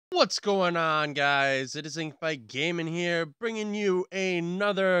What's going on, guys? It is Inkbite Gaming here, bringing you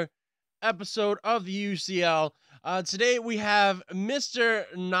another episode of the UCL. Today we have Mr.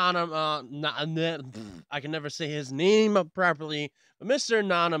 I can never say his name properly, but Mr.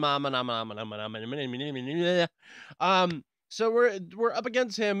 So we're up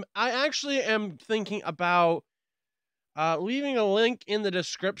against him. I actually am thinking about leaving a link in the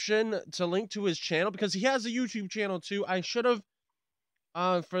description to link to his channel because he has a YouTube channel too. I should have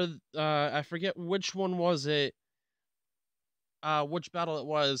I forget which one was it, which battle it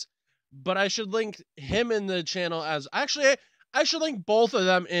was, but I should link him in the channel as actually I should link both of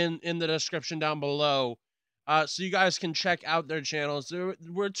them in the description down below, so you guys can check out their channels. There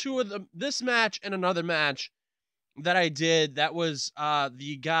were two of them, this match and another match that I did. That was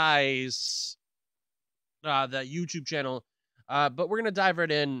the guys that YouTube channel. But we're gonna dive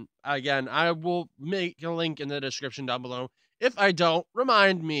right in again. I will make a link in the description down below. If I don't,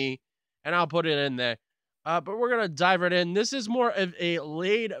 remind me, and I'll put it in there. But we're going to dive right in. This is more of a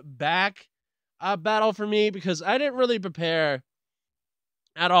laid-back battle for me because I didn't really prepare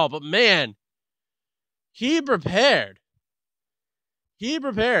at all. But, man, he prepared. He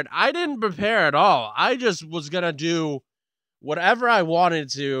prepared. I didn't prepare at all. I just was going to do whatever I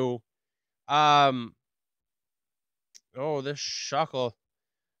wanted to. Oh, this Shuckle.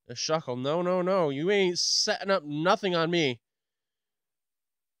 The Shuckle. No. You ain't setting up nothing on me.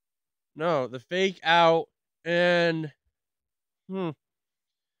 No, the fake out, and what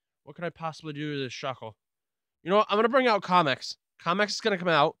could I possibly do to this Shuckle? You know what? I'm gonna bring out Comics. Comics is gonna come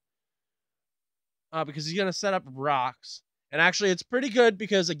out because he's gonna set up rocks, and actually, it's pretty good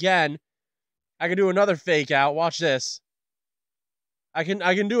because again, I can do another fake out. Watch this. I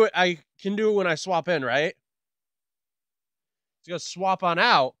can do it. I can do it when I swap in, right? It's gonna swap on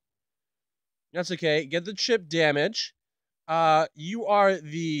out. That's okay. Get the chip damage. You are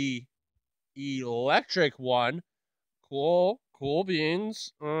the electric one. Cool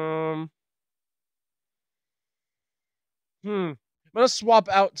beans. I'm gonna swap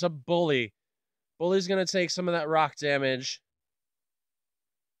out to Bully. Bully's gonna take some of that rock damage.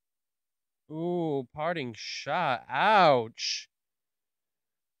 Ooh, parting shot. Ouch.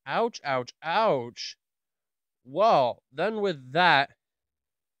 Ouch. Well, then with that,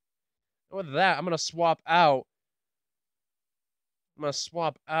 I'm gonna swap out.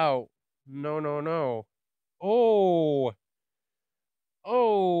 No.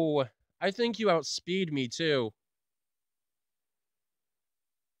 Oh, I think you outspeed me too.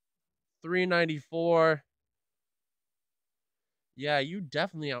 394. Yeah, you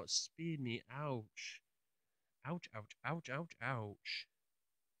definitely outspeed me. Ouch. And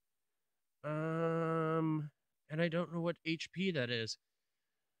I don't know what HP that is.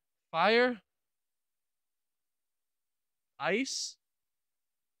 Fire? Ice?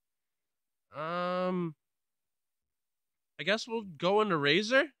 I guess we'll go into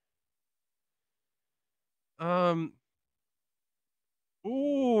Razor.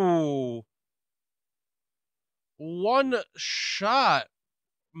 Ooh. One shot.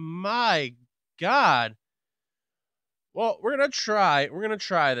 My God. Well, we're gonna try. We're gonna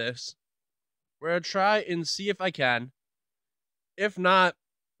try this. We're gonna try and see if I can. If not,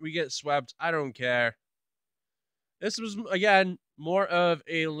 we get swept. I don't care. This was, again, more of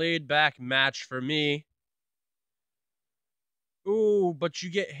a laid-back match for me. Ooh, but you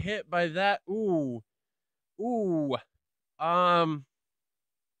get hit by that. Ooh. I'm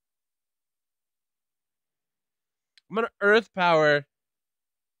gonna Earth Power.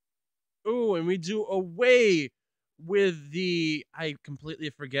 Ooh, and we do away with the... I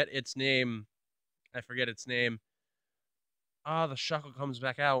completely forget its name. The Shuckle comes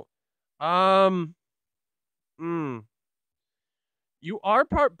back out. You are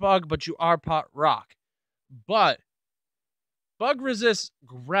part bug, but you are part rock. But bug resists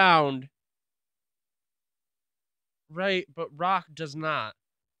ground. Right, but rock does not.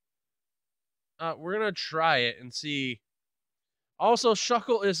 We're gonna try it and see. Also,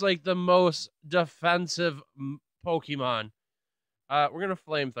 Shuckle is like the most defensive Pokemon. We're gonna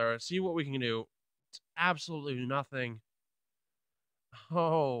Flamethrower. See what we can do. It's absolutely nothing.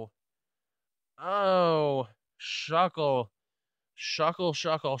 Oh, Shuckle.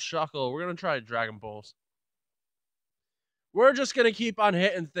 We're gonna try Dragon Pulse. We're just gonna keep on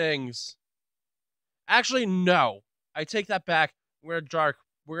hitting things. Actually, no. I take that back. We're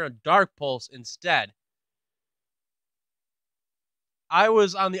gonna Dark Pulse instead. I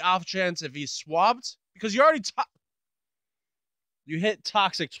was on the off chance if he swapped because you already you hit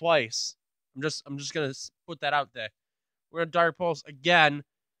Toxic twice. I'm just gonna put that out there. We're gonna Dark Pulse again.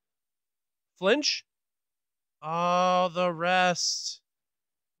 Flinch. Oh, the rest.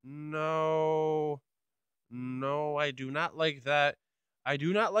 No. No, I do not like that. I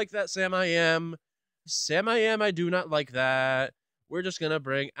do not like that, Sam I Am. Sam I Am, I do not like that. We're just gonna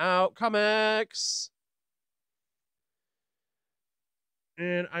bring out comics.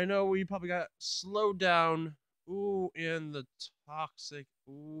 And I know we probably got slowed down. Ooh, and the toxic.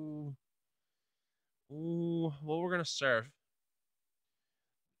 Ooh. Ooh. Well, we're gonna surf.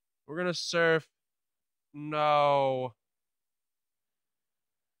 We're gonna surf. No.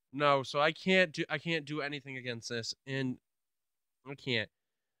 No, so I can't do anything against this. And I can't.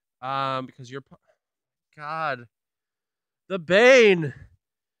 Because you're God. The Bane.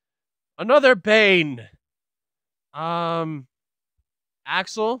 Another Bane.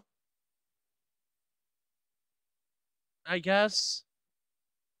 Axel, I guess.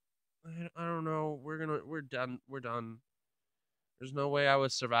 I don't know. We're done. We're done. There's no way I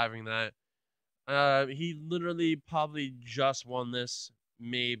was surviving that. He literally probably just won this.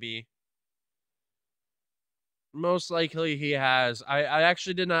 Maybe. Most likely he has. I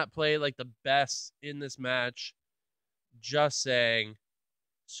actually did not play like the best in this match. Just saying.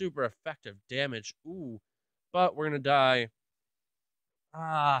 Super effective damage. Ooh. But we're gonna die.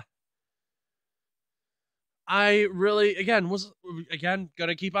 Ah. I really, again,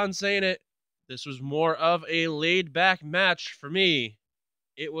 gonna keep on saying it. This was more of a laid back match for me.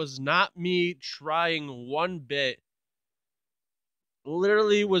 It was not me trying one bit.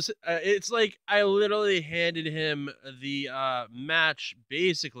 Literally it's like I literally handed him the match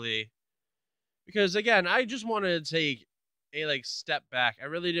basically because again, I just wanted to take a like step back. I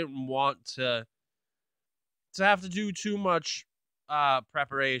really didn't want to have to do too much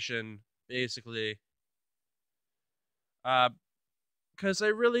preparation basically. Uh because I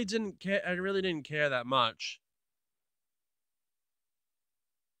really didn't care. I really didn't care that much.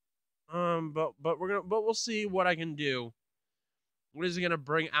 But we'll see what I can do. What is he gonna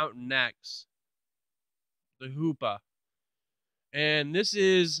bring out next? The Hoopa, and this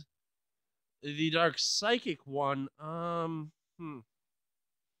is the Dark Psychic one.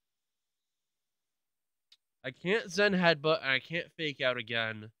 I can't Zen Headbutt, and I can't Fake Out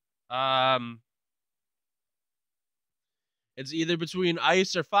again. Um, it's either between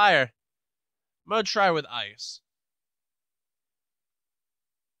Ice or Fire. I'm gonna try with Ice.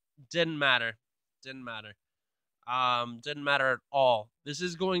 Didn't matter. Didn't matter. Didn't matter at all. This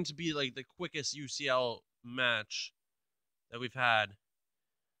is going to be like the quickest UCL match that we've had.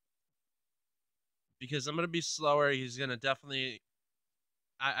 Because I'm gonna be slower. He's gonna definitely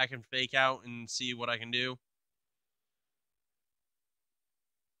I can Fake Out and see what I can do.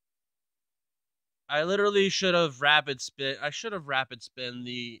 I literally should have rapid spin. I should have rapid spin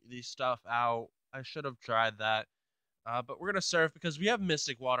the stuff out. I should have tried that. But we're gonna surf because we have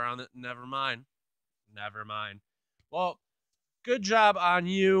Mystic Water on it. Never mind. Never mind. Well, good job on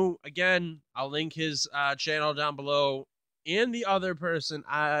you. Again, I'll link his channel down below. And the other person,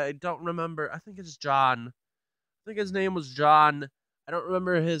 I don't remember. I think it's John. I think his name was John. I don't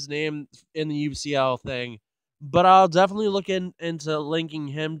remember his name in the UCL thing. But I'll definitely look into linking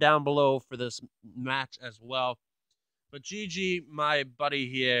him down below for this match as well. But GG, my buddy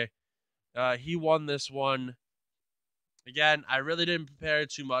here, he won this one. Again, I really didn't prepare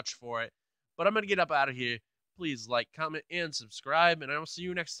too much for it. But I'm going to get up out of here. Please like, comment, and subscribe. And I will see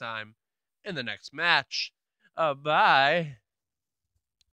you next time in the next match. Bye.